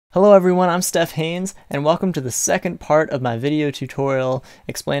Hello everyone, I'm Steph Haynes, and welcome to the second part of my video tutorial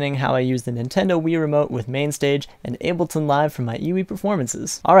explaining how I use the Nintendo Wii Remote with MainStage and Ableton Live for my EWI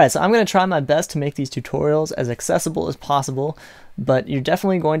performances. Alright, so I'm going to try my best to make these tutorials as accessible as possible, but you're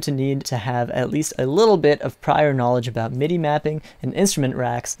definitely going to need to have at least a little bit of prior knowledge about MIDI mapping and instrument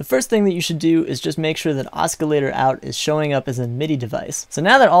racks. The first thing that you should do is just make sure that Oscillator Out is showing up as a MIDI device. So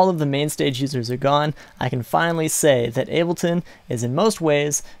now that all of the MainStage users are gone, I can finally say that Ableton is in most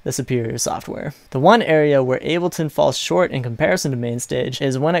ways the superior software. The one area where Ableton falls short in comparison to MainStage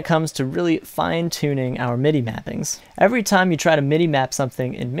is when it comes to really fine-tuning our MIDI mappings. Every time you try to MIDI map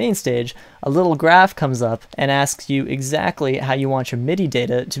something in MainStage, a little graph comes up and asks you exactly how you want your MIDI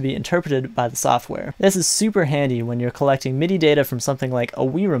data to be interpreted by the software. This is super handy when you're collecting MIDI data from something like a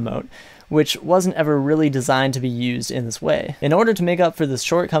Wii Remote, which wasn't ever really designed to be used in this way. In order to make up for this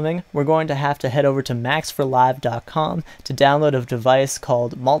shortcoming, we're going to have to head over to maxforlive.com to download a device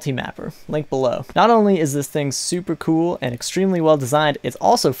called Multimapper, link below. Not only is this thing super cool and extremely well designed, it's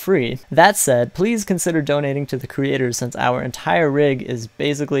also free. That said, please consider donating to the creators since our entire rig is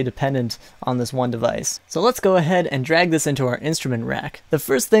basically dependent on this one device. So let's go ahead and drag this into our instrument rack. The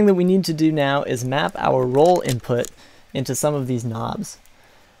first thing that we need to do now is map our roll input into some of these knobs.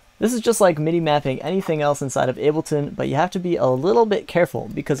 This is just like MIDI mapping anything else inside of Ableton, but you have to be a little bit careful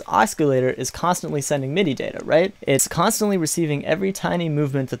because Oscillator is constantly sending MIDI data, right? It's constantly receiving every tiny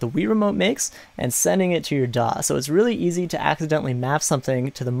movement that the Wii Remote makes and sending it to your DAW, so it's really easy to accidentally map something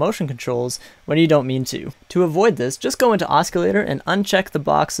to the motion controls when you don't mean to. To avoid this, just go into Oscillator and uncheck the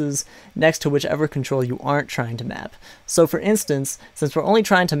boxes next to whichever control you aren't trying to map. So for instance, since we're only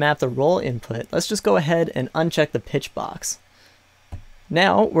trying to map the roll input, let's just go ahead and uncheck the pitch box.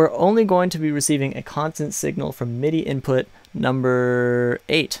 Now, we're only going to be receiving a constant signal from MIDI input number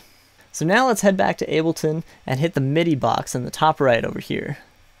 8. So now let's head back to Ableton and hit the MIDI box in the top right over here.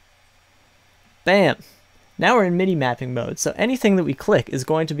 Bam! Now we're in MIDI mapping mode, so anything that we click is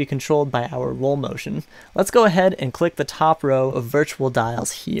going to be controlled by our roll motion. Let's go ahead and click the top row of virtual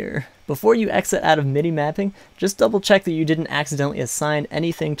dials here. Before you exit out of MIDI mapping, just double check that you didn't accidentally assign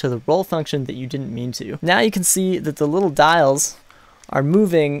anything to the roll function that you didn't mean to. Now you can see that the little dials are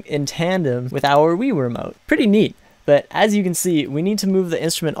moving in tandem with our Wii Remote. Pretty neat, but as you can see, we need to move the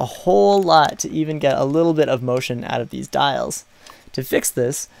instrument a whole lot to even get a little bit of motion out of these dials. To fix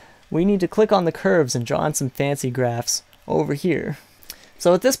this, we need to click on the curves and draw in some fancy graphs over here.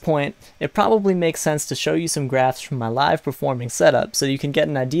 So at this point, it probably makes sense to show you some graphs from my live performing setup so you can get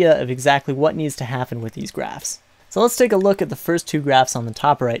an idea of exactly what needs to happen with these graphs. So let's take a look at the first two graphs on the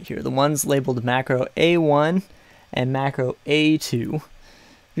top right here, the ones labeled macro A1 and macro A2.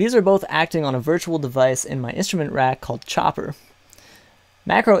 These are both acting on a virtual device in my instrument rack called Chopper.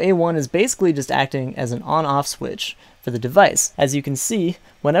 Macro A1 is basically just acting as an on-off switch for the device. As you can see,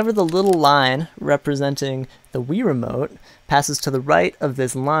 whenever the little line representing the Wii Remote passes to the right of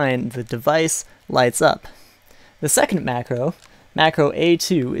this line, the device lights up. The second macro, macro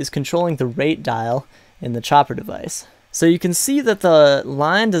A2, is controlling the rate dial in the Chopper device. So you can see that the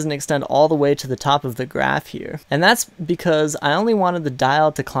line doesn't extend all the way to the top of the graph here, and that's because I only wanted the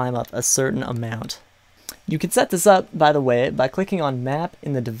dial to climb up a certain amount. You can set this up, by the way, by clicking on Map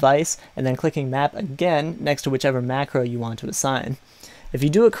in the device and then clicking Map again next to whichever macro you want to assign. If you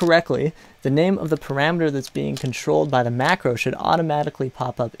do it correctly, the name of the parameter that's being controlled by the macro should automatically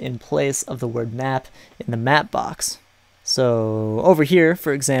pop up in place of the word Map in the Map box. So over here,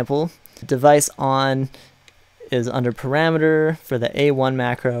 for example, device on is under parameter for the A1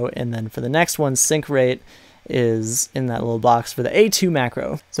 macro, and then for the next one, sync rate is in that little box for the A2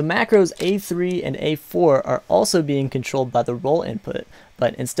 macro. So macros A3 and A4 are also being controlled by the roll input,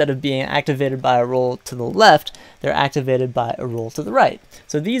 but instead of being activated by a roll to the left, they're activated by a roll to the right.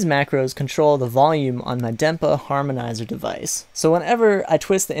 So these macros control the volume on my Dempa harmonizer device. So whenever I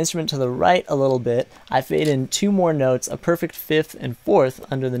twist the instrument to the right a little bit, I fade in two more notes, a perfect fifth and fourth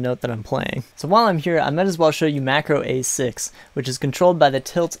under the note that I'm playing. So while I'm here, I might as well show you macro A6, which is controlled by the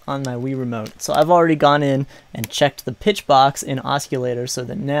tilt on my Wii Remote. So I've already gone in and checked the pitch box in Oscillator so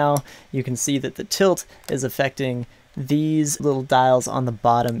that now you can see that the tilt is affecting these little dials on the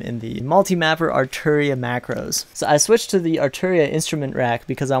bottom in the Multimapper Arturia macros. So I switched to the Arturia instrument rack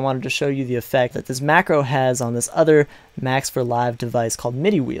because I wanted to show you the effect that this macro has on this other Max for Live device called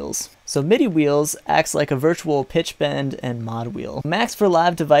MIDI Wheels. So MIDI Wheels acts like a virtual pitch bend and mod wheel. Max for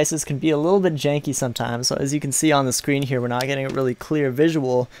Live devices can be a little bit janky sometimes, so as you can see on the screen here, we're not getting a really clear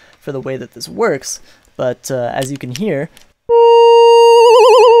visual for the way that this works, but as you can hear,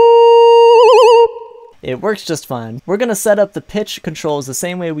 it works just fine. We're going to set up the pitch controls the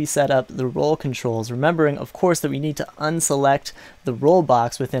same way we set up the roll controls, remembering of course that we need to unselect the roll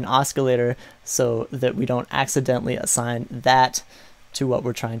box within oscillator so that we don't accidentally assign that to what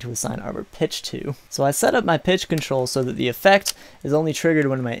we're trying to assign our pitch to. So I set up my pitch control so that the effect is only triggered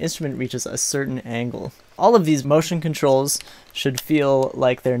when my instrument reaches a certain angle. All of these motion controls should feel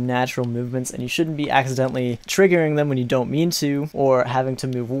like they're natural movements, and you shouldn't be accidentally triggering them when you don't mean to, or having to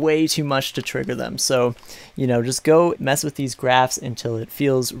move way too much to trigger them. So, just go mess with these graphs until it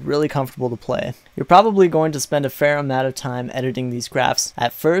feels really comfortable to play. You're probably going to spend a fair amount of time editing these graphs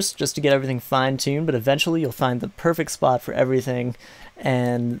at first just to get everything fine-tuned, but eventually you'll find the perfect spot for everything,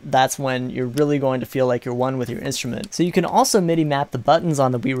 and that's when you're really going to feel like you're one with your instrument. So you can also MIDI map the buttons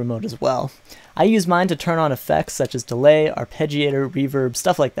on the Wii Remote as well. I use mine to turn on effects such as delay, arpeggiator, reverb,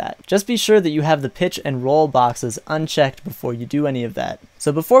 stuff like that. Just be sure that you have the pitch and roll boxes unchecked before you do any of that.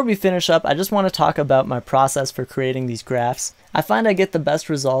 So before we finish up, I just want to talk about my process for creating these graphs. I find I get the best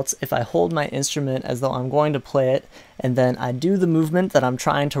results if I hold my instrument as though I'm going to play it, and then I do the movement that I'm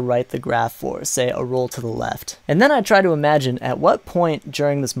trying to write the graph for, say a roll to the left. And then I try to imagine at what point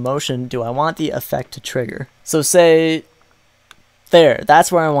during this motion do I want the effect to trigger. So say, there,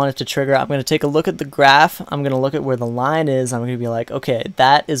 that's where I want it to trigger. I'm going to take a look at the graph. I'm going to look at where the line is. I'm going to be like, okay,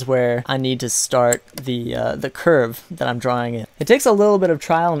 that is where I need to start the curve that I'm drawing in. It takes a little bit of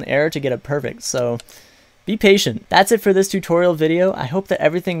trial and error to get it perfect, so be patient. That's it for this tutorial video. I hope that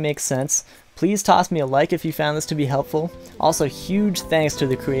everything makes sense. Please toss me a like if you found this to be helpful. Also, huge thanks to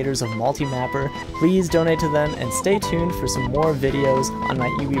the creators of Multi-Mapper. Please donate to them and stay tuned for some more videos on my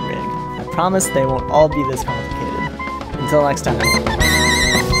EWI rig. I promise they won't all be this complicated. Until next time.